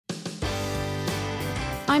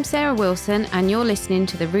I'm Sarah Wilson and you're listening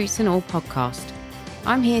to the Roots and All podcast.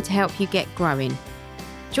 I'm here to help you get growing.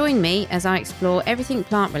 Join me as I explore everything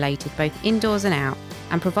plant related both indoors and out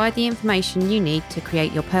and provide the information you need to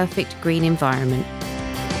create your perfect green environment.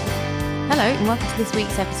 Hello and welcome to this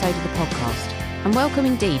week's episode of the podcast, and welcome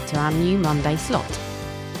indeed to our new Monday slot.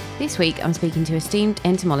 This week I'm speaking to esteemed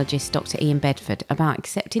entomologist Dr Ian Bedford about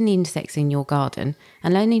accepting the insects in your garden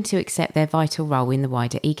and learning to accept their vital role in the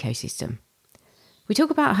wider ecosystem. We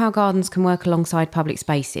talk about how gardens can work alongside public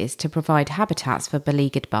spaces to provide habitats for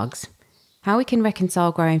beleaguered bugs, how we can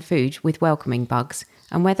reconcile growing food with welcoming bugs,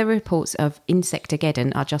 and whether reports of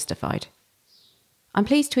Insectageddon are justified. I'm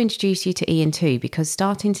pleased to introduce you to Ian too, because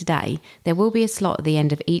starting today, there will be a slot at the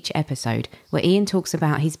end of each episode where Ian talks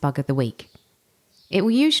about his bug of the week. It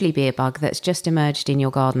will usually be a bug that's just emerged in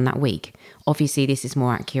your garden that week. Obviously, this is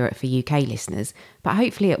more accurate for UK listeners, but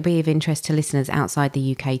hopefully it'll be of interest to listeners outside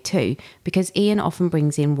the UK too, because Ian often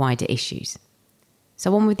brings in wider issues.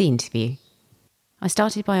 So on with the interview. I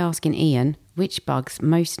started by asking Ian which bugs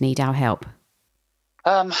most need our help.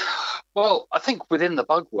 Well, I think within the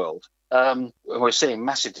bug world, we're seeing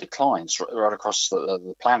massive declines right across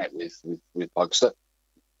the planet with bugs that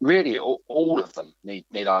really all of them need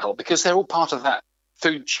our help, because they're all part of that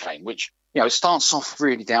food chain, which, it starts off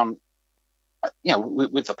really down,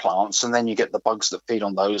 with the plants, and then you get the bugs that feed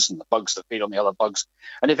on those and the bugs that feed on the other bugs.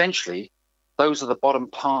 And eventually those are the bottom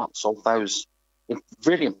parts of those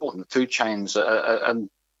really important food chains, and,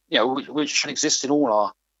 which should exist in all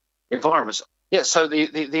our environments. Yeah, so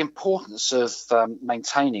the importance of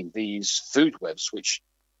maintaining these food webs, which,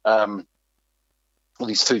 or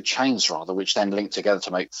these food chains rather, which then link together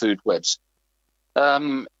to make food webs,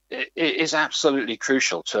 it is absolutely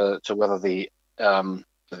crucial to whether the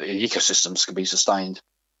ecosystems can be sustained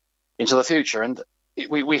into the future. And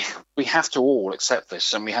we have to all accept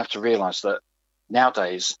this, and we have to realise that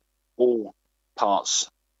nowadays all parts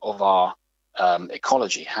of our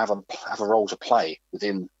ecology have a role to play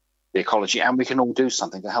within the ecology, and we can all do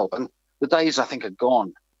something to help. And the days, I think, are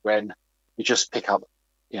gone when you just pick up,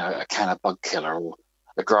 a can of bug killer, or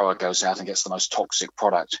a grower goes out and gets the most toxic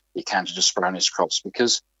product he can to just spray on his crops,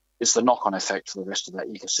 because it's the knock-on effect for the rest of that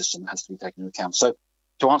ecosystem that has to be taken into account. So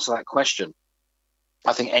to answer that question,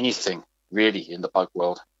 I think anything really in the bug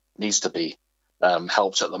world needs to be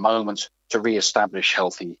helped at the moment to re-establish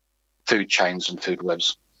healthy food chains and food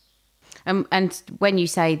webs. And when you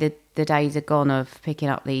say that the days are gone of picking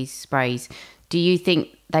up these sprays, do you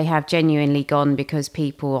think they have genuinely gone because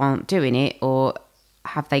people aren't doing it, or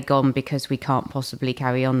have they gone because we can't possibly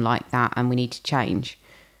carry on like that and we need to change?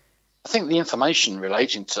 I think the information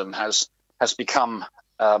relating to them has become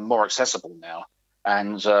more accessible now,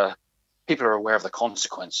 and people are aware of the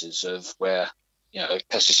consequences of where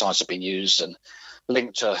pesticides have been used and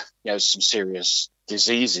linked to some serious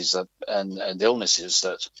diseases and illnesses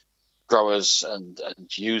that growers and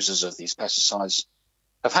users of these pesticides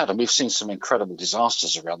have had. And we've seen some incredible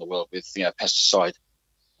disasters around the world with pesticide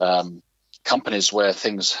companies where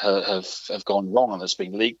things have gone wrong, and there's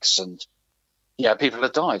been leaks, and people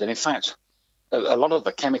have died. And in fact, a lot of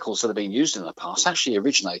the chemicals that have been used in the past actually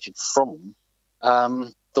originated from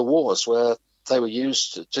the wars where they were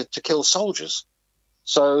used to kill soldiers.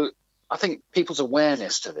 So I think people's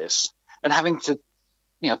awareness to this, and having to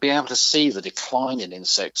be able to see the decline in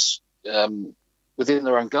insects within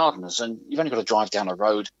their own gardens, and you've only got to drive down a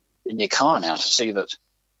road in your car now to see that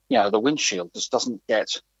the windshield just doesn't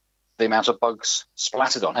get the amount of bugs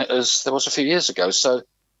splattered on it as there was a few years ago. So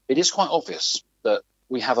it is quite obvious that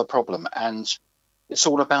we have a problem, and it's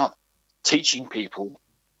all about teaching people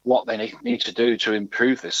what they need to do to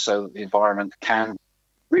improve this so that the environment can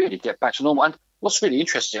really get back to normal. And what's really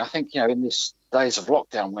interesting, I think, in these days of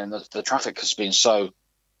lockdown, when the traffic has been so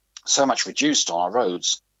much reduced on our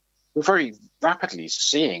roads, we're very rapidly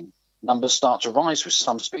seeing numbers start to rise with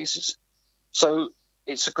some species. So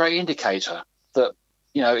it's a great indicator that,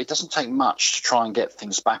 it doesn't take much to try and get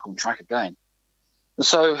things back on track again. And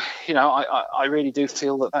so, I really do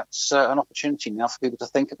feel that that's an opportunity now for people to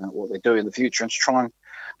think about what they do in the future, and to try and,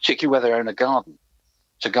 particularly where they own a garden,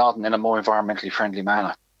 to garden in a more environmentally friendly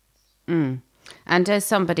manner. Mm. And as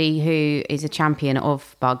somebody who is a champion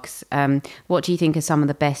of bugs, what do you think are some of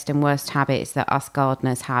the best and worst habits that us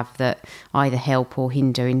gardeners have that either help or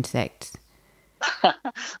hinder insects?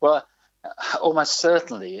 Well, almost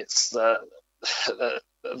certainly it's the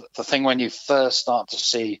thing when you first start to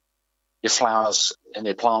see your flowers and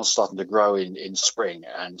your plants starting to grow in spring,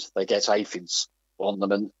 and they get aphids on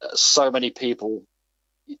them. And so many people,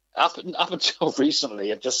 up until recently,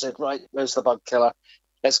 have just said, right, there's the bug killer.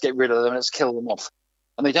 Let's get rid of them. Let's kill them off.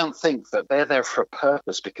 And they don't think that they're there for a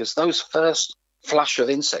purpose, because those first flush of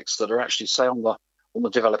insects that are actually, say, on the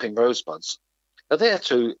developing rosebuds, are there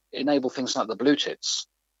to enable things like the blue tits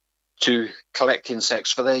to collect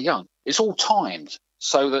insects for their young. It's all timed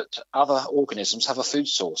so that other organisms have a food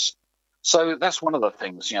source. So that's one of the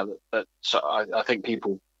things, that I think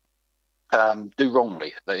people do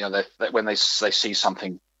wrongly. That when they see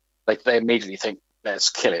something, they immediately think, let's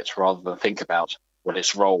kill it, rather than think about what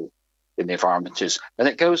its role in the environment is. And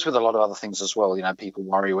it goes with a lot of other things as well. People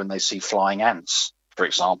worry when they see flying ants, for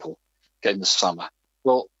example, in the summer.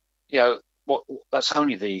 Well, that's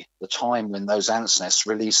only the time when those ants' nests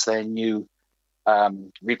release their new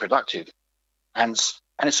reproductive ants.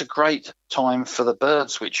 And it's a great time for the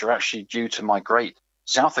birds which are actually due to migrate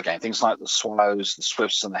south again, things like the swallows, the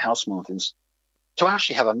swifts, and the house martins, to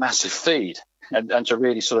actually have a massive feed and to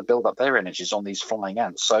really sort of build up their energies on these flying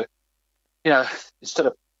ants. So, instead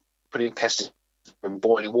of putting pesticides and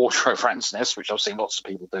boiling water over ants' nests, which I've seen lots of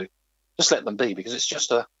people do, just let them be, because it's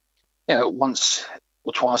just a once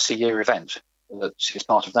or twice a year event. It's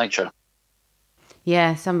part of nature.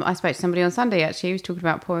 Yeah, I spoke to somebody on Sunday, actually. He was talking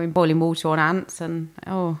about boiling water on ants, and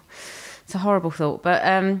it's a horrible thought. But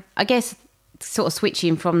I guess sort of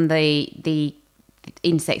switching from the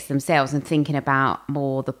insects themselves and thinking about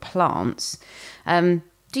more the plants, do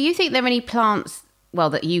you think there are any plants,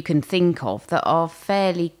 that you can think of that are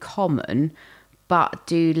fairly common but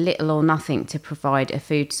do little or nothing to provide a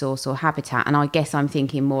food source or habitat? And I guess I'm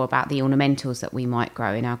thinking more about the ornamentals that we might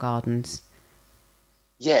grow in our gardens.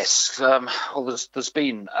 Yes. There's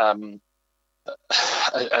been a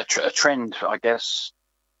trend, I guess,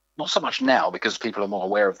 not so much now because people are more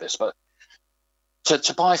aware of this, but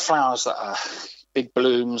to buy flowers that are big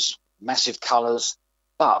blooms, massive colours,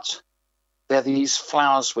 but they're these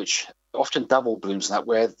flowers which often double blooms and that,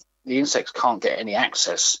 where the insects can't get any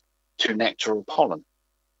access to nectar or pollen.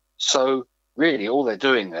 So really all they're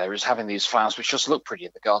doing there is having these flowers which just look pretty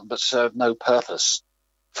in the garden but serve no purpose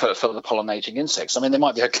for the pollinating insects. I mean, they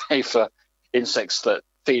might be okay for insects that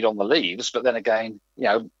feed on the leaves, but then again,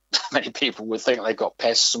 many people would think they've got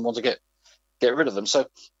pests and want to get rid of them. So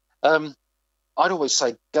I'd always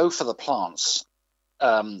say go for the plants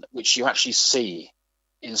which you actually see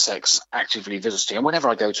insects actively visiting. And whenever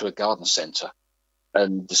I go to a garden centre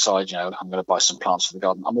and decide, I'm going to buy some plants for the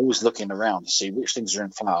garden, I'm always looking around to see which things are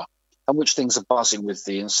in flower and which things are buzzing with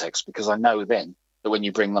the insects, because I know then that when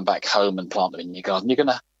you bring them back home and plant them in your garden, you're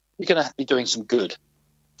gonna be doing some good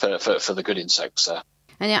for the good insects.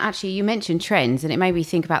 And actually, you mentioned trends, and it made me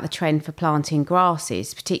think about the trend for planting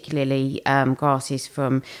grasses, particularly grasses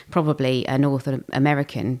from probably a North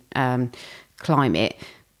American climate.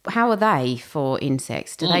 How are they for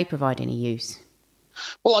insects? Do they provide any use?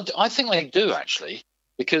 Well, I think they do, actually,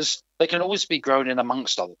 because they can always be grown in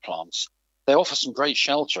amongst other plants. They offer some great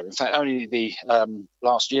shelter. In fact, only the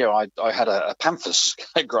last year I had a pampas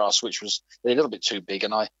grass, which was a little bit too big,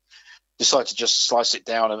 and I decided to just slice it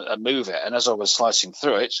down and move it. And as I was slicing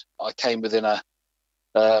through it, I came within a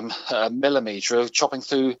millimetre of chopping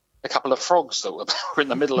through a couple of frogs that were in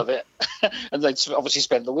the middle of it, and they'd obviously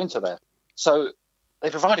spent the winter there. So they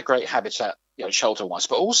provide a great habitat, shelter-wise,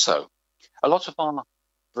 but also a lot of our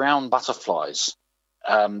brown butterflies,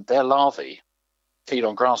 their larvae feed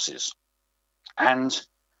on grasses. And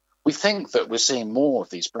we think that we're seeing more of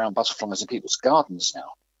these brown butterflies in people's gardens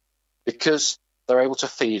now because they're able to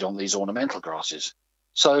feed on these ornamental grasses.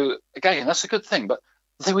 So, again, that's a good thing. But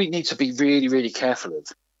the thing we need to be really, really careful of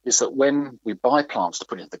is that when we buy plants to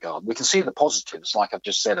put into the garden, we can see the positives, like I've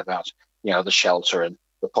just said about, the shelter and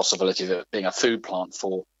the possibility of it being a food plant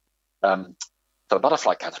for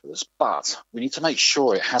butterfly caterpillars. But we need to make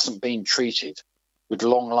sure it hasn't been treated with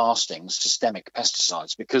long-lasting systemic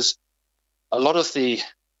pesticides, because a lot of the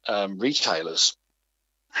retailers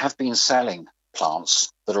have been selling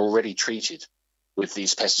plants that are already treated with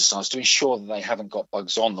these pesticides to ensure that they haven't got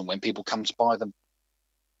bugs on them when people come to buy them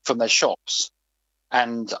from their shops.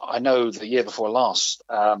 And I know the year before last,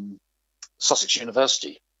 Sussex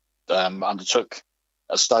University undertook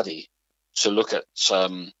a study to look at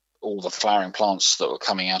all the flowering plants that were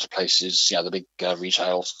coming out of places, the big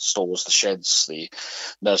retail stores, the sheds, the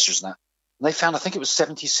nurseries and that. And they found, I think it was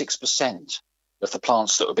 76% of the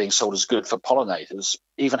plants that were being sold as good for pollinators,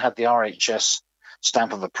 even had the RHS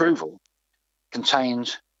stamp of approval,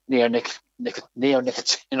 contained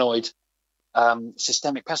neonicotinoid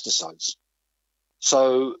systemic pesticides.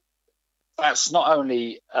 So that's not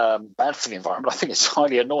only bad for the environment, I think it's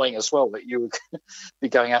highly annoying as well that you would be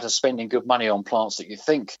going out and spending good money on plants that you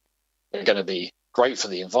think are going to be great for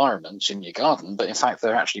the environment in your garden, but in fact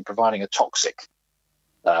they're actually providing a toxic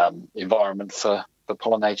environment for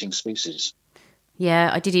pollinating species.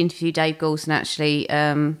 Yeah, I did interview Dave Goulson actually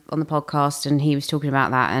on the podcast, and he was talking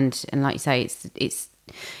about that. And like you say, it's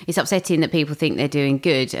upsetting that people think they're doing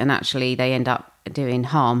good and actually they end up doing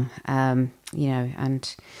harm.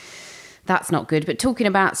 And that's not good. But talking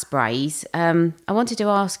about sprays, I wanted to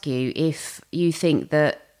ask you if you think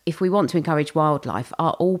that if we want to encourage wildlife,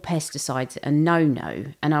 are all pesticides a no-no?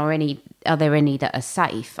 And are there any that are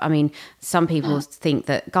safe? I mean, some people think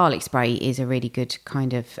that garlic spray is a really good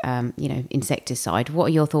kind of, insecticide. What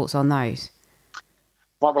are your thoughts on those?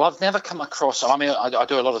 Right, well, I've never come across, I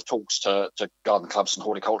do a lot of talks to garden clubs and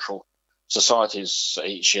horticultural societies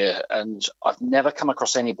each year, and I've never come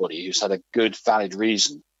across anybody who's had a good, valid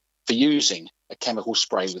reason for using a chemical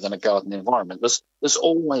spray within a garden environment. There's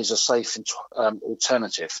always a safe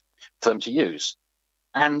alternative for them to use.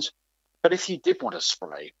 But if you did want to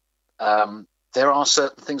spray, there are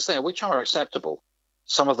certain things there which are acceptable.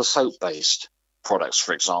 Some of the soap-based products,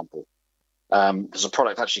 for example. There's a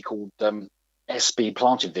product actually called SB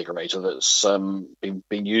Plant Invigorator that's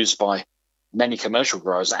been used by many commercial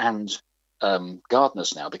growers and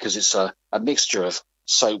gardeners now, because it's a mixture of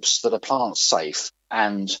soaps that are plant safe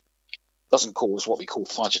and doesn't cause what we call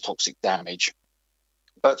phytotoxic damage,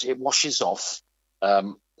 but it washes off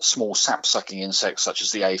small sap-sucking insects such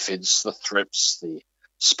as the aphids, the thrips, the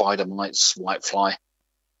spider mites, whitefly,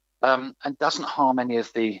 and doesn't harm any of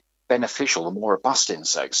the beneficial, the more robust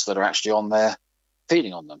insects that are actually on there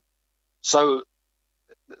feeding on them. So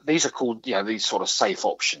these are called, these sort of safe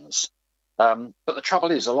options. But the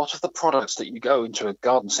trouble is, a lot of the products that you go into a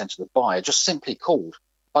garden centre to buy are just simply called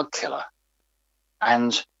bug killer.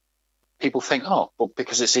 And people think,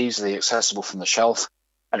 because it's easily accessible from the shelf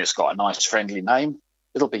and it's got a nice friendly name,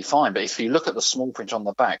 it'll be fine. But if you look at the small print on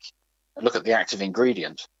the back and look at the active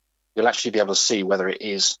ingredient, you'll actually be able to see whether it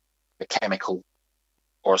is a chemical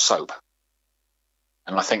or a soap.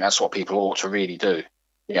 And I think that's what people ought to really do,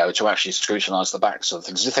 to actually scrutinise the backs of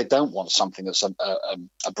things. If they don't want something that's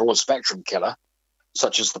a broad spectrum killer,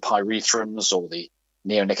 such as the pyrethrins or the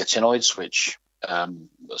neonicotinoids, which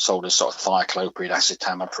sold as sort of thiacloprid,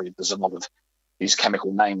 acetamiprid, there's a lot of these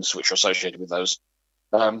chemical names which are associated with those,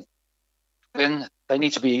 then they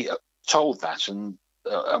need to be told that. And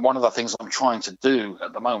one of the things I'm trying to do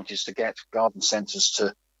at the moment is to get garden centres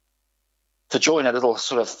to join a little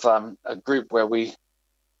sort of a group where we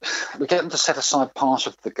get them to set aside part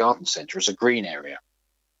of the garden centre as a green area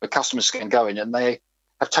where customers can go in and they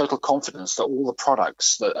have total confidence that all the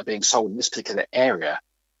products that are being sold in this particular area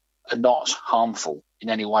are not harmful in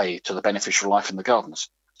any way to the beneficial life in the gardens.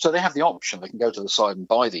 So they have the option. They can go to the side and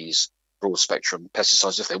buy these broad spectrum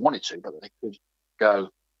pesticides if they wanted to, but they could go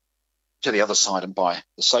to the other side and buy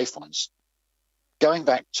the safe ones. Going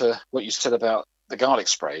back to what you said about the garlic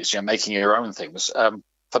sprays, making your own things,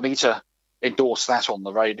 for me to endorse that on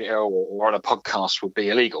the radio or on a podcast would be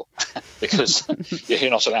illegal because you're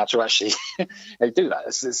not allowed to actually do that.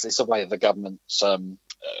 It's a way of the government's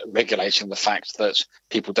regulating the fact that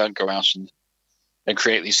people don't go out and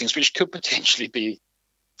create these things, which could potentially be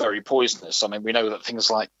very poisonous. I mean, we know that things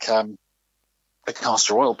like the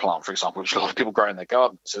castor oil plant, for example, which a lot of people grow in their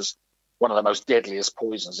gardens, is one of the most deadliest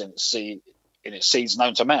poisons in its seeds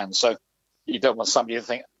known to man. So you don't want somebody to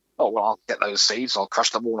think, I'll get those seeds, I'll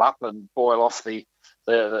crush them all up and boil off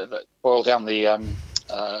boil down the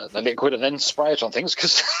liquid and then spray it on things,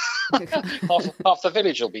 because half the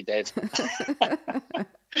village will be dead.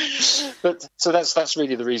 But so that's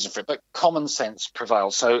really the reason for it. But common sense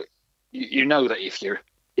prevails. So you know that if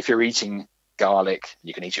you're eating garlic,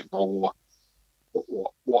 you can eat it raw.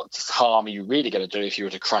 What harm are you really going to do if you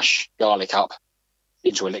were to crush garlic up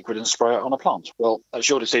into a liquid and spray it on a plant? Well, that's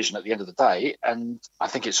your decision at the end of the day, and I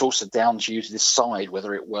think it's also down to you to decide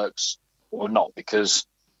whether it works or not, because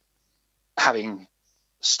having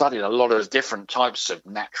studied a lot of different types of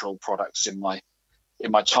natural products in my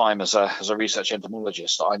time as a research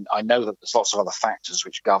entomologist, I know that there's lots of other factors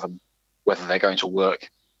which govern whether they're going to work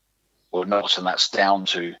or not, and that's down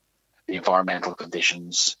to the environmental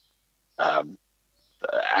conditions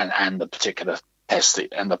and the particular pest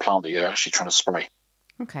and the plant that you're actually trying to spray.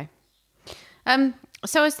 Okay.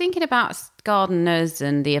 So I was thinking about gardeners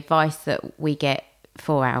and the advice that we get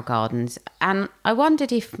for our gardens, and I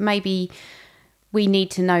wondered if maybe we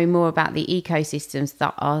need to know more about the ecosystems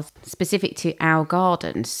that are specific to our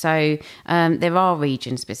gardens. So there are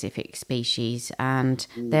region-specific species, and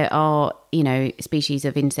there are, species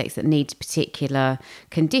of insects that need particular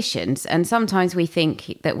conditions. And sometimes we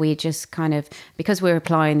think that we're just kind of, because we're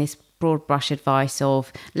applying this broad brush advice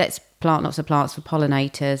of let's plant lots of plants for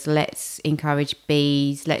pollinators, let's encourage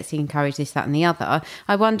bees, let's encourage this, that and the other.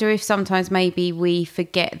 I wonder if sometimes maybe we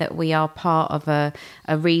forget that we are part of a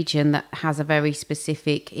region that has a very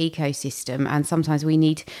specific ecosystem, and sometimes we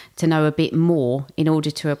need to know a bit more in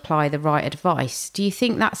order to apply the right advice. Do you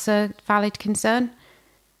think that's a valid concern?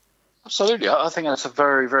 Absolutely. I think that's a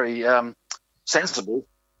very, very sensible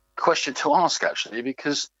question to ask, actually,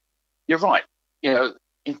 because you're right. In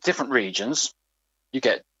different regions, you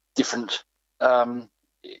get different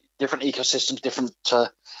ecosystems, different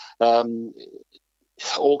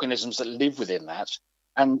organisms that live within that.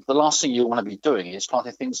 And the last thing you want to be doing is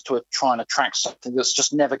planting things to try and attract something that's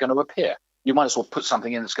just never going to appear. You might as well put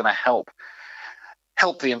something in that's going to help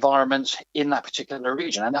the environment in that particular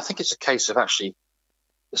region. And I think it's a case of actually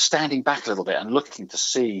standing back a little bit and looking to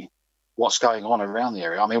see what's going on around the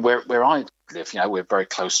area. I mean, where I live, we're very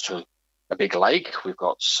close to a big lake. We've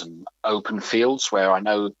got some open fields where I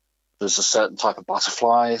know there's a certain type of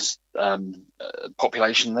butterflies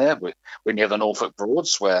population there. We're near the Norfolk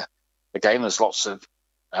Broads, where again there's lots of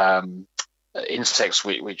insects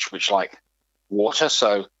which like water.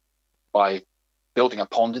 So by building a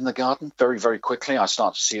pond in the garden, very, very quickly I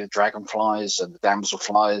start to see the dragonflies and the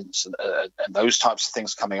damselflies and those types of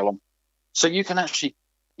things coming along. So you can actually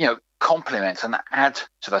complement and add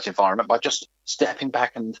to that environment by just stepping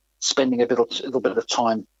back and spending a little bit of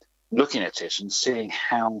time looking at it and seeing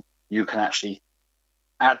how you can actually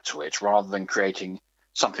add to it, rather than creating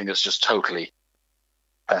something that's just totally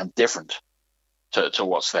different to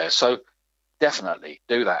what's there. So definitely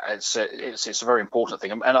do that. It's a very important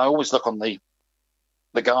thing, and I always look on the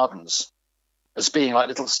gardens as being like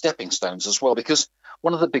little stepping stones as well, because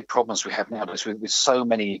one of the big problems we have now is with so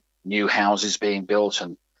many new houses being built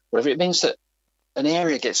and whatever, it means that an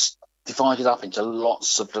area gets divided up into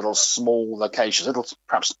lots of little small locations, little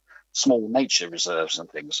perhaps small nature reserves and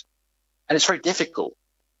things. And it's very difficult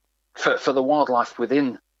for the wildlife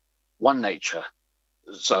within one nature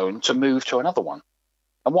zone to move to another one.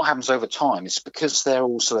 And what happens over time is, because they're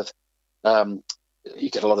all sort of, you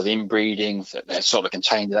get a lot of inbreeding, they're sort of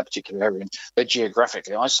contained in that particular area, and they're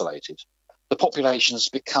geographically isolated. The populations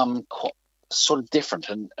become quite, sort of different,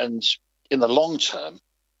 and in the long term,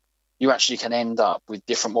 you actually can end up with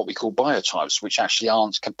different what we call biotypes, which actually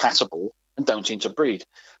aren't compatible and don't interbreed.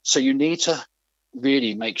 So you need to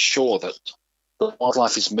really make sure that the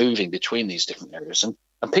wildlife is moving between these different areas, and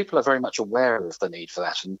people are very much aware of the need for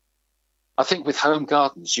that. And I think with home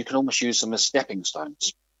gardens, you can almost use them as stepping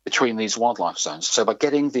stones between these wildlife zones. So by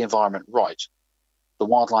getting the environment right, the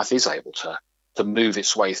wildlife is able to move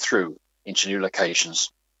its way through into new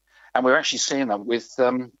locations. And we're actually seeing that with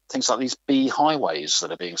things like these bee highways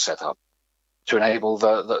that are being set up to enable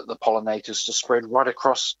the pollinators to spread right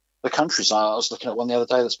across the countries. I was looking at one the other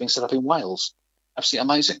day that's being set up in Wales. Absolutely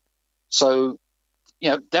amazing. So,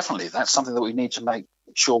 definitely that's something that we need to make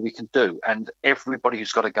sure we can do. And everybody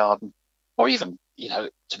who's got a garden, or even,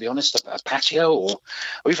 to be honest, a patio or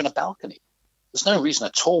even a balcony, there's no reason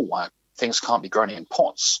at all why things can't be grown in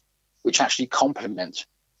pots, which actually complement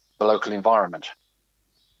the local environment.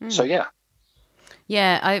 So, yeah.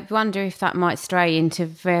 Yeah, I wonder if that might stray into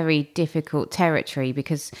very difficult territory,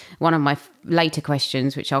 because one of my later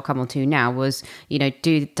questions, which I'll come on to now, was,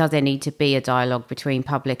 does there need to be a dialogue between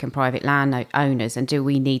public and private land owners, and do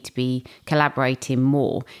we need to be collaborating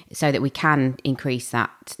more so that we can increase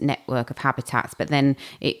that network of habitats? But then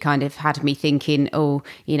it kind of had me thinking,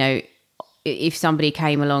 if somebody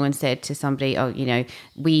came along and said to somebody,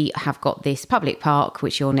 we have got this public park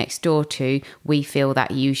which you're next door to, we feel that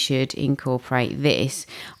you should incorporate this,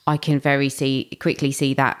 I can quickly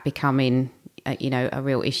see that becoming a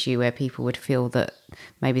real issue, where people would feel that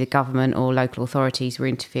maybe the government or local authorities were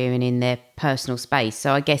interfering in their personal space.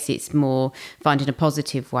 So I guess it's more finding a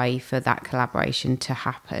positive way for that collaboration to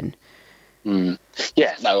happen.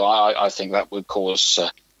 Yeah, no, I think that would cause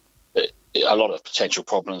a lot of potential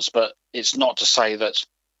problems, but it's not to say that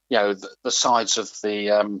the sides of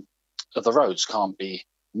the roads can't be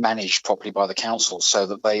managed properly by the council, so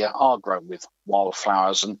that they are grown with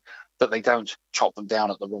wildflowers and that they don't chop them down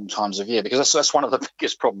at the wrong times of year, because that's one of the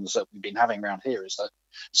biggest problems that we've been having around here, is that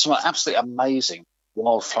some absolutely amazing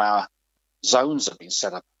wildflower zones have been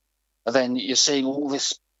set up, and then you're seeing all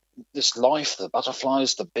this life, the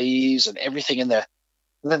butterflies, the bees and everything in there,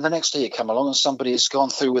 and then the next day you come along and somebody's gone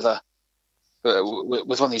through with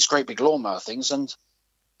one of these great big lawnmower things and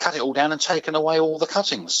cut it all down and taken away all the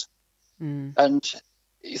cuttings. And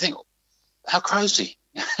you think, how crazy.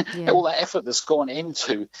 Yeah. All that effort that's gone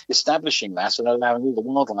into establishing that and allowing all the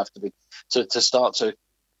wildlife to start to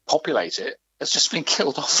populate it, it's just been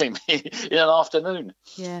killed off in an afternoon.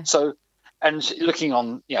 Yeah. So And looking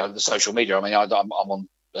on, the social media, I mean, I'm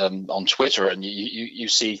on Twitter, and you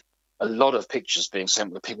see a lot of pictures being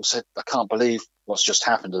sent where people said, I can't believe what's just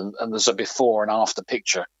happened. And there's a before and after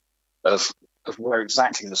picture of where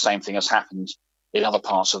exactly the same thing has happened in other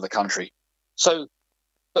parts of the country. So,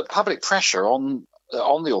 but public pressure on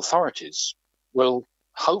the authorities will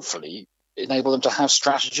hopefully enable them to have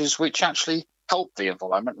strategies which actually help the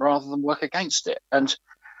environment rather than work against it. And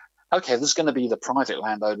okay, there's going to be the private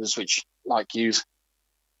landowners, which, like you've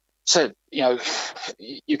said,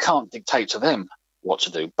 you can't dictate to them what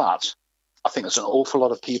to do. But I think there's an awful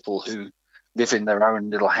lot of people who live in their own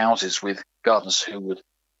little houses with gardens who would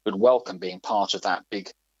welcome being part of that big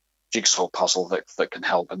jigsaw puzzle that can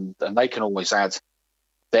help, and they can always add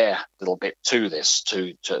their little bit to this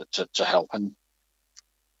to help.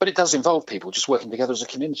 But it does involve people just working together as a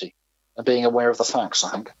community and being aware of the facts, I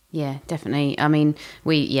think. Yeah, definitely. I mean,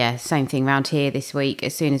 same thing around here this week.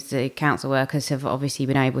 As soon as the council workers have obviously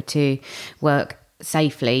been able to work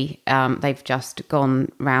safely, they've just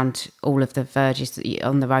gone round all of the verges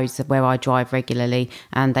on the roads where I drive regularly,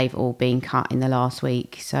 and they've all been cut in the last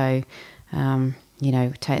week. So,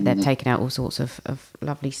 they've taken out all sorts of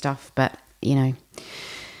lovely stuff, but,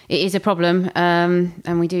 it is a problem,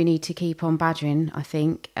 and we do need to keep on badgering, I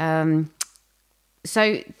think.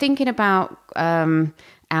 So thinking about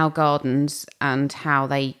our gardens and how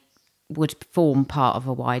they would form part of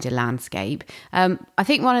a wider landscape, I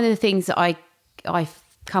think one of the things that I've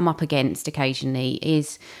come up against occasionally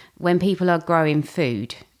is when people are growing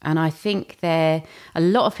food. And I think a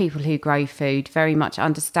lot of people who grow food very much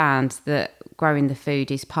understand that growing the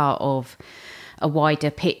food is part of a wider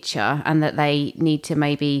picture, and that they need to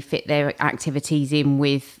maybe fit their activities in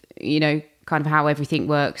with, kind of how everything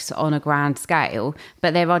works on a grand scale.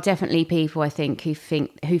 But there are definitely people, I think, who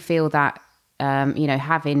feel that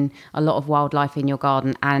having a lot of wildlife in your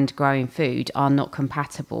garden and growing food are not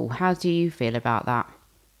compatible. How do you feel about that?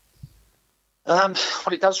 Well,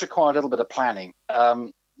 it does require a little bit of planning,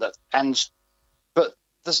 but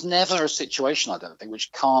there's never a situation, I don't think,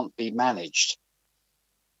 which can't be managed.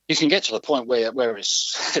 You can get to the point where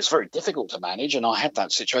it's very difficult to manage, and I had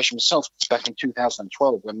that situation myself back in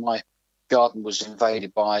 2012 when my garden was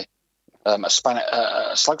invaded by a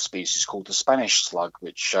slug species called the Spanish slug,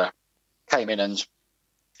 which came in and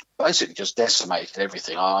basically just decimated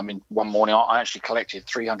everything. I mean, one morning I actually collected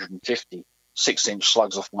 350 6-inch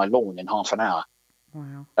slugs off my lawn in half an hour.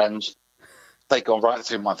 Wow. And they'd gone right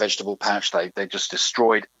through my vegetable patch. They just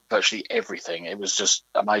destroyed virtually everything. It was just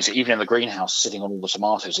amazing. Even in the greenhouse, sitting on all the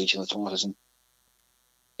tomatoes, eating the tomatoes. And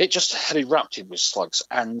it just had erupted with slugs.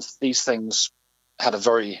 And these things had a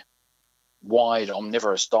very wide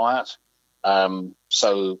omnivorous diet.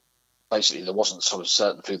 So basically there wasn't sort of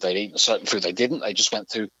certain food they'd eat and certain food they didn't. They just went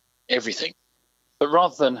through everything. But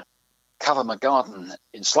rather than cover my garden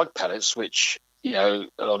in slug pellets, which, a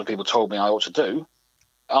lot of people told me I ought to do,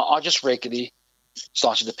 I just regularly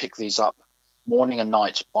started to pick these up morning and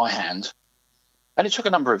night by hand. And it took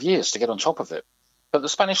a number of years to get on top of it. But the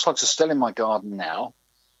Spanish slugs are still in my garden now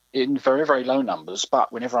in very, very low numbers.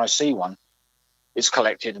 But whenever I see one, it's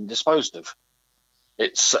collected and disposed of.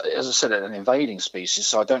 It's, as I said, an invading species,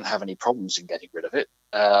 so I don't have any problems in getting rid of it.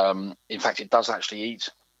 In fact, it does actually eat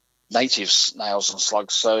native snails and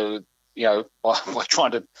slugs. So, by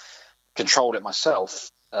trying to control it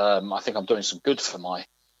myself, I think I'm doing some good for my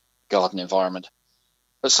garden environment.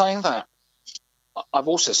 But saying that, I've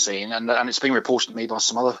also seen, and it's been reported to me by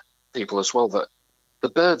some other people as well, that the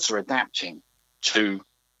birds are adapting to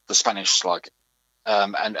the Spanish slug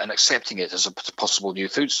and accepting it as a possible new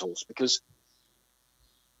food source, because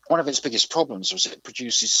one of its biggest problems was it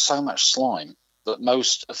produces so much slime that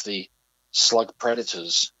most of the slug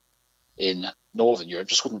predators in Northern Europe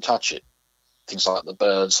just wouldn't touch it. Things like the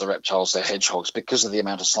birds, the reptiles, the hedgehogs, because of the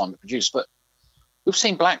amount of slime it produced. But we've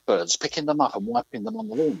seen blackbirds picking them up and wiping them on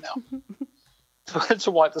the lawn now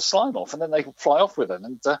to wipe the slime off, and then they can fly off with them.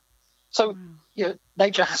 And so,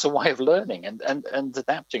 nature has a way of learning and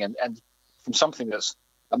adapting, and from something that's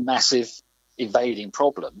a massive invading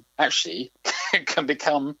problem, actually can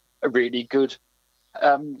become a really good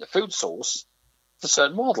food source for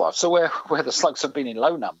certain wildlife. So where the slugs have been in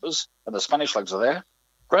low numbers and the Spanish slugs are there,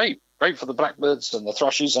 great for the blackbirds and the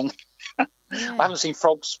thrushes. And I haven't seen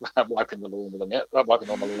frogs wiping the lawn with them yet. Wiping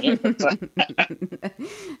on the lawn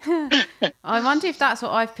yet. I wonder if that's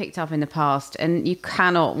what I've picked up in the past. And you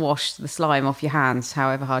cannot wash the slime off your hands,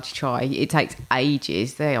 however hard you try. It takes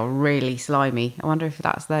ages. They are really slimy. I wonder if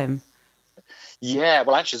that's them. Yeah,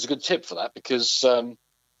 well, actually, it's a good tip for that, because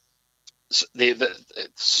the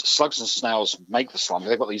slugs and snails make the slime.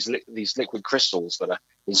 They've got these liquid crystals that are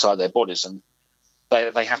inside their bodies, and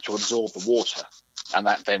they have to absorb the water, and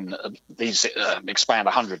that then these expand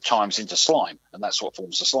 100 times into slime, and that's what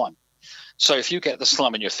forms the slime. So if you get the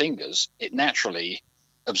slime in your fingers, it naturally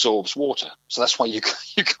absorbs water. So that's why you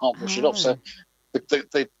can't wash it off. So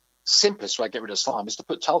the simplest way to get rid of slime is to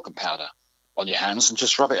put talcum powder on your hands and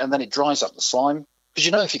just rub it, and then it dries up the slime.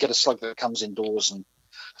 Because if you get a slug that comes indoors and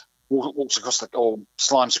walks across or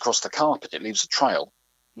slimes across the carpet, it leaves a trail.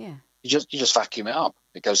 Yeah. You just vacuum it up.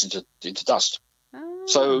 It goes into dust. Oh.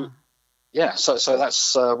 So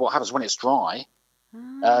that's what happens when it's dry.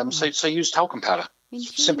 Oh. So use talcum powder.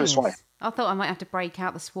 Simplest way. I thought I might have to break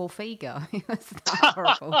out the swarfiga. That's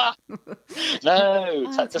horrible.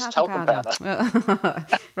 No, just talcum powder.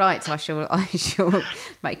 Right, I shall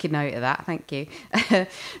make a note of that. Thank you.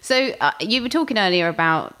 So you were talking earlier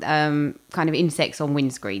about kind of insects on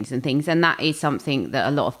windscreens and things, and that is something that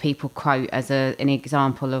a lot of people quote as an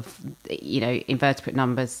example of, invertebrate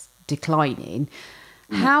numbers declining.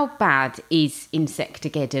 How bad is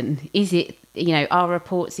Insectageddon? Is it, are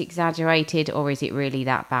reports exaggerated, or is it really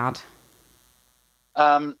that bad?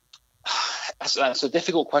 That's a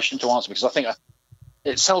difficult question to answer, because I think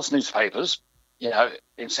it sells newspapers,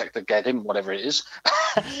 Insectageddon, whatever it is,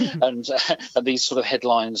 and these sort of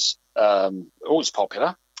headlines are always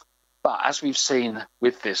popular. But as we've seen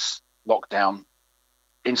with this lockdown,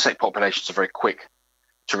 insect populations are very quick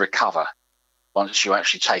to recover once you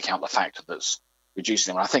actually take out the factor that's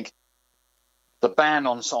reducing them. And I think the ban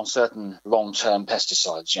on certain long-term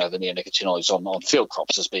pesticides, the neonicotinoids on field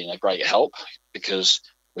crops, has been a great help, because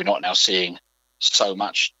we're not now seeing so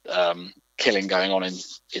much killing going on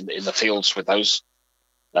in the fields with those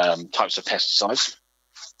types of pesticides.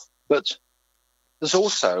 But there's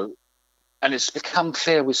also, and it's become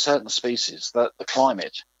clear with certain species, that the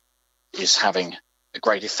climate is having a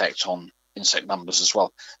great effect on insect numbers as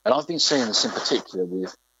well. And I've been seeing this in particular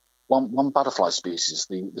with one butterfly species,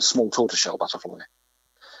 the small tortoiseshell butterfly.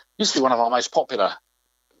 Used to be one of our most popular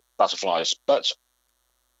butterflies,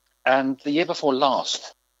 and the year before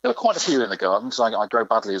last, there were quite a few in the garden, because I grow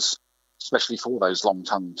buddleias especially for those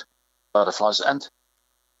long-tongued butterflies. And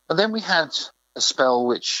then we had a spell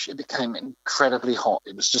which it became incredibly hot.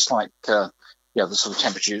 It was just like the sort of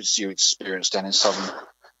temperatures you experience down in southern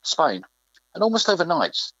Spain. And almost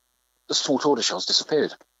overnight, the small tortoiseshells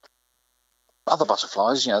disappeared. Other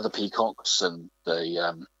butterflies, the peacocks and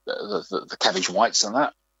the cabbage whites and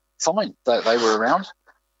that, fine, they were around.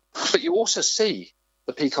 But you also see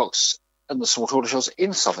the peacocks and the small tortoiseshells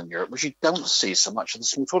in southern Europe, which you don't see so much of the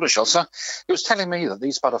small tortoiseshell. So it was telling me that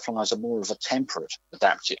these butterflies are more of a temperate,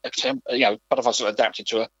 butterflies that are adapted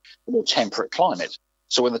to a more temperate climate.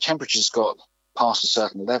 So when the temperatures got past a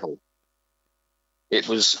certain level, they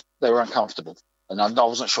were uncomfortable, and I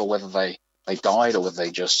wasn't sure whether they died or whether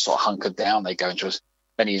they just sort of hunkered down.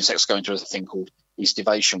 Many insects go into a thing called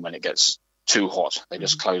estivation when it gets too hot. They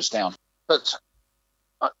just close down. But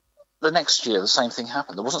the next year, the same thing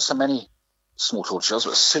happened. There wasn't so many small tortoiseshells,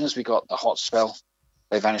 but as soon as we got the hot spell,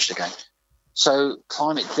 they vanished again. So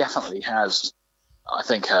climate definitely has, I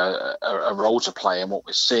think, a role to play in what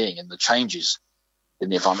we're seeing in the changes in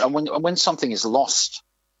the environment. And when something is lost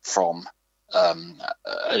from an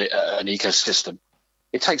ecosystem,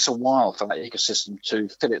 it takes a while for that ecosystem to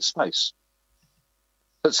fill its space.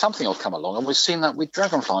 But something will come along, and we've seen that with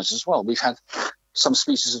dragonflies as well. We've had some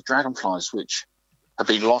species of dragonflies which have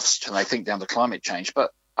been lost, and they think down to climate change,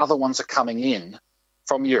 but other ones are coming in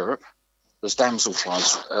from Europe. There's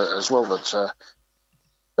damselflies as well that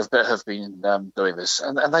have been doing this,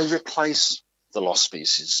 and they replace the lost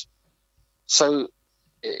species. So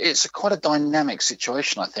it's quite a dynamic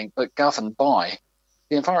situation, I think, but governed by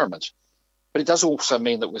the environment. But it does also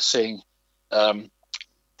mean that we're seeing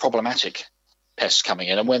problematic pests coming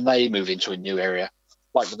in, and when they move into a new area,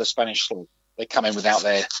 like with the Spanish slug, they come in without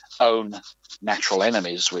their own natural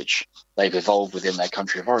enemies, which they've evolved within their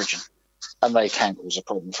country of origin, and they can cause a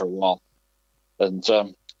problem for a while. And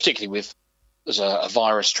particularly there's a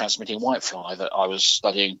virus transmitting whitefly that I was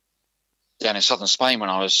studying down in southern Spain when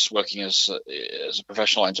I was working as a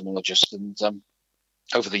professional entomologist, and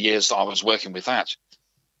over the years that I was working with that,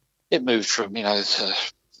 it moved from to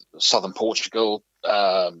southern Portugal,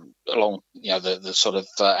 along the sort of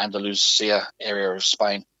Andalusia area of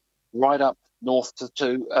Spain, right up north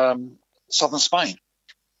to southern Spain,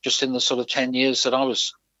 just in the sort of 10 years that I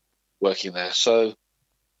was working there. So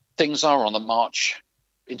things are on the march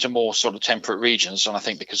into more sort of temperate regions, and I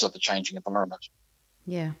think because of the changing environment.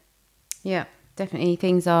 Yeah, definitely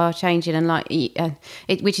things are changing, and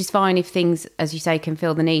which is fine if things, as you say, can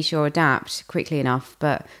fill the niche or adapt quickly enough.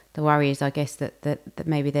 But the worry is, I guess, that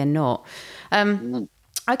maybe they're not.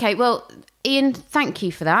 Okay, well, Ian, thank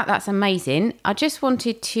you for that. That's amazing. I just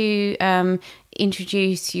wanted to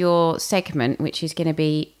introduce your segment, which is going to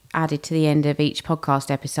be added to the end of each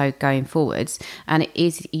podcast episode going forwards, and it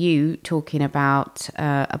is you talking about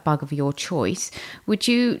a bug of your choice. Would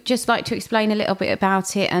you just like to explain a little bit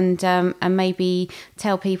about it and maybe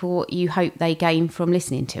tell people what you hope they gain from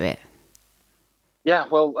listening to it? Yeah,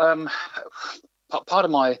 well, part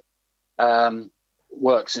of my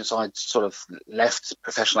work since I'd sort of left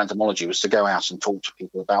professional entomology was to go out and talk to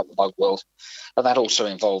people about the bug world, and that also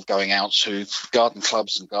involved going out to garden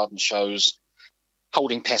clubs and garden shows,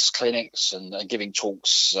 holding pest clinics and giving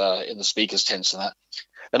talks in the speakers' tents and that.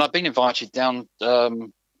 And I've been invited down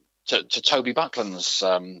to Toby Buckland's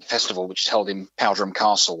festival, which is held in Powderham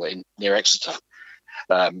Castle near Exeter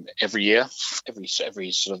every year,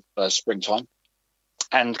 every sort of springtime.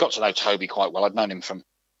 And got to know Toby quite well. I'd known him from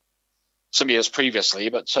some years previously,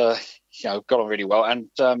 but got on really well.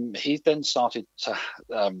 And he then started to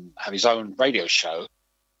have his own radio show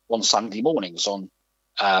on Sunday mornings on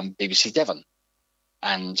BBC Devon.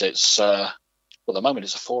 And it's, at the moment,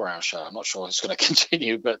 it's a 4-hour show. I'm not sure it's going to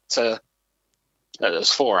continue, but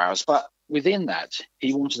it's 4 hours. But within that,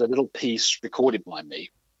 he wanted a little piece recorded by me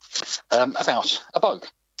about a bug.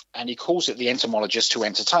 And he calls it The Entomologist Who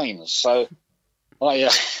Entertains. So I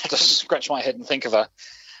had to scratch my head and think of a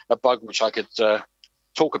bug which I could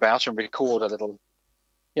talk about and record a little,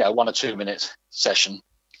 1 or 2 minute session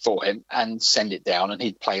for him and send it down, and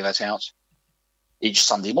he'd play that out each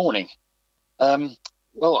Sunday morning.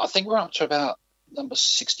 Well, I think we're up to about number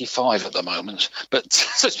 65 at the moment, but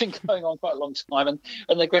so it's been going on quite a long time, and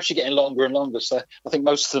they're gradually getting longer and longer. So I think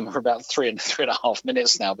most of them are about 3.5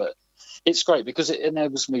 minutes now, but it's great because it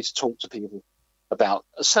enables me to talk to people about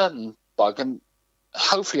a certain bug, and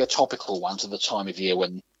hopefully a topical one to the time of year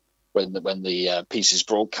when the piece is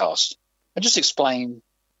broadcast, and just explain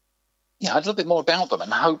a little bit more about them,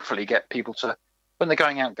 and hopefully get people to, when they're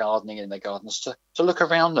going out gardening in their gardens, to look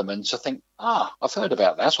around them and to think, I've heard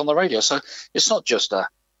about that on the radio. So it's not just a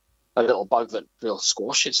little bug that will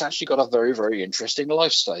squash. It's actually got a very, very interesting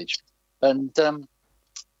life stage. And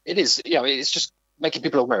it is, it's just making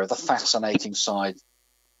people aware of the fascinating side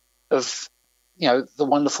of, the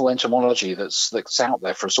wonderful entomology that's out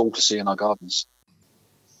there for us all to see in our gardens.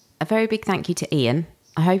 A very big thank you to Ian.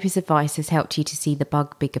 I hope his advice has helped you to see the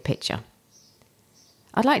bug bigger picture.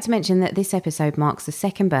 I'd like to mention that this episode marks the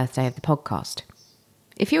 2nd birthday of the podcast.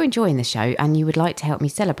 If you're enjoying the show and you would like to help me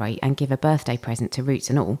celebrate and give a birthday present to Roots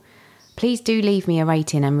and All, please do leave me a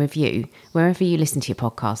rating and review wherever you listen to your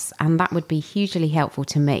podcasts, and that would be hugely helpful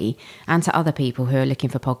to me and to other people who are looking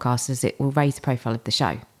for podcasts, as it will raise the profile of the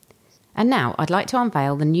show. And now I'd like to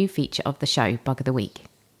unveil the new feature of the show, Bug of the Week.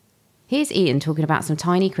 Here's Ian talking about some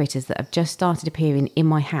tiny critters that have just started appearing in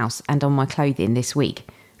my house and on my clothing this week,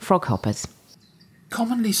 frog hoppers.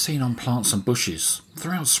 Commonly seen on plants and bushes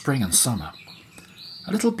throughout spring and summer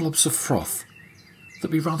are little blobs of froth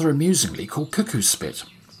that we rather amusingly call cuckoo spit.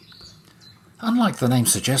 Unlike the name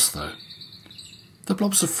suggests though, the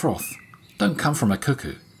blobs of froth don't come from a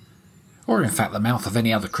cuckoo, or in fact the mouth of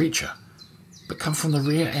any other creature, but come from the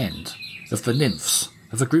rear end of the nymphs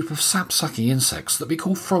of a group of sap-sucking insects that we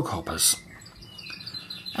call frog hoppers.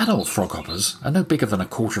 Adult frog hoppers are no bigger than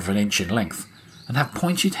 1/4 inch in length and have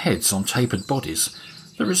pointed heads on tapered bodies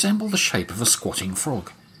that resemble the shape of a squatting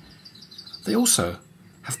frog. They also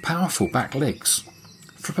have powerful back legs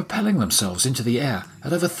for propelling themselves into the air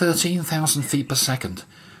at over 13,000 feet per second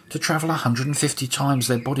to travel 150 times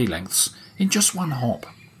their body lengths in just one hop.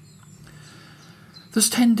 There's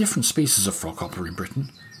 10 different species of frog hopper in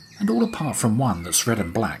Britain, and all apart from one that's red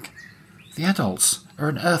and black, the adults are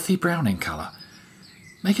an earthy brown in colour,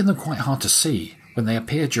 making them quite hard to see when they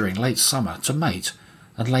appear during late summer to mate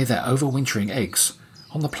and lay their overwintering eggs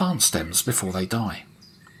on the plant stems before they die.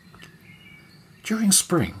 During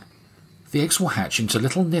spring, the eggs will hatch into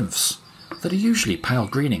little nymphs that are usually pale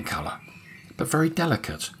green in colour, but very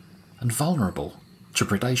delicate and vulnerable to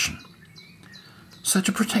predation. So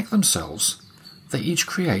to protect themselves, they each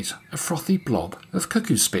create a frothy blob of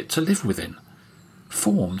cuckoo spit to live within,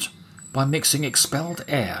 formed by mixing expelled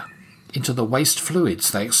air into the waste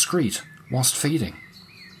fluids they excrete whilst feeding.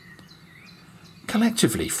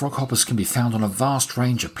 Collectively, frog hoppers can be found on a vast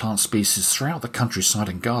range of plant species throughout the countryside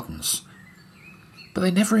and gardens, but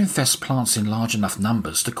they never infest plants in large enough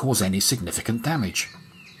numbers to cause any significant damage.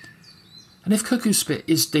 And if cuckoo spit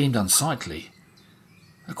is deemed unsightly,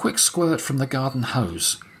 a quick squirt from the garden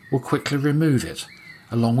hose will quickly remove it,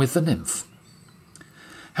 along with the nymph.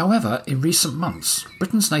 However, in recent months,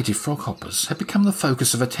 Britain's native frog hoppers have become the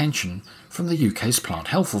focus of attention from the UK's plant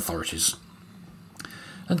health authorities,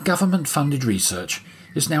 and government-funded research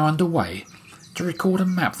is now underway to record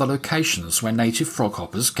and map the locations where native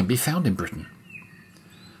froghoppers can be found in Britain.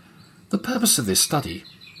 The purpose of this study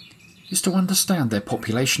is to understand their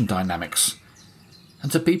population dynamics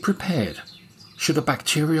and to be prepared should a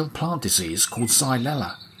bacterial plant disease called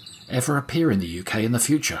Xylella ever appear in the UK in the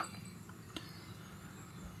future.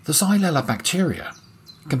 The Xylella bacteria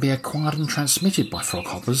can be acquired and transmitted by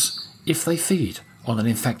froghoppers if they feed on an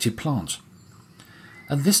infected plant.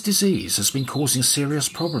 And this disease has been causing serious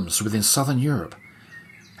problems within southern Europe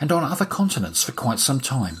and on other continents for quite some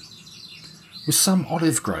time, with some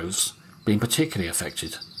olive groves being particularly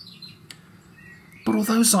affected. But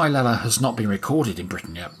although Xylella has not been recorded in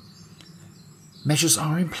Britain yet, measures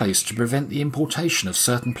are in place to prevent the importation of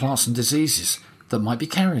certain plants and diseases that might be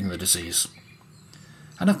carrying the disease.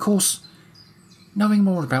 And of course, knowing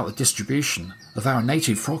more about the distribution of our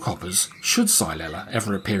native froghoppers should Xylella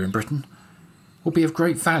ever appear in Britain will be of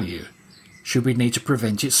great value should we need to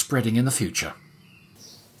prevent it spreading in the future.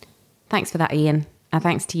 Thanks for that, Ian, and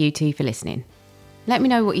thanks to you too for listening. Let me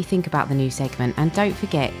know what you think about the new segment, and don't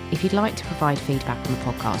forget, if you'd like to provide feedback on the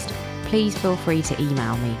podcast, please feel free to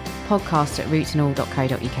email me,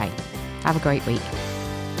 podcast@rootsandall.co.uk. Have a great week.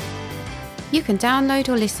 You can download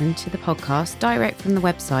or listen to the podcast direct from the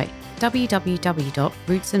website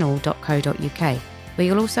www.rootsandall.co.uk, where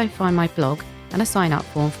you'll also find my blog and a sign-up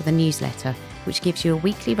form for the newsletter, which gives you a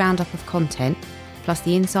weekly roundup of content, plus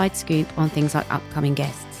the inside scoop on things like upcoming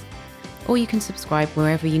guests. Or you can subscribe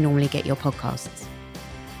wherever you normally get your podcasts.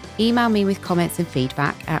 Email me with comments and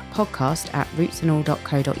feedback at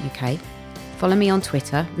podcast@rootsandall.co.uk. Follow me on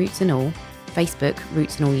Twitter, Roots and All, Facebook,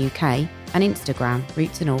 Roots and All UK, and Instagram,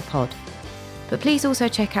 Roots and All Pod. But please also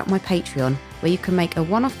check out my Patreon, where you can make a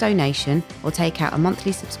one-off donation or take out a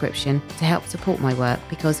monthly subscription to help support my work,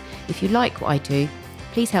 because if you like what I do,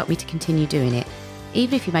 please help me to continue doing it.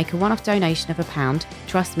 Even if you make a one-off donation of £1,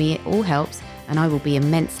 trust me, it all helps and I will be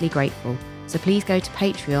immensely grateful. So please go to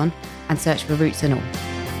Patreon and search for Roots and All.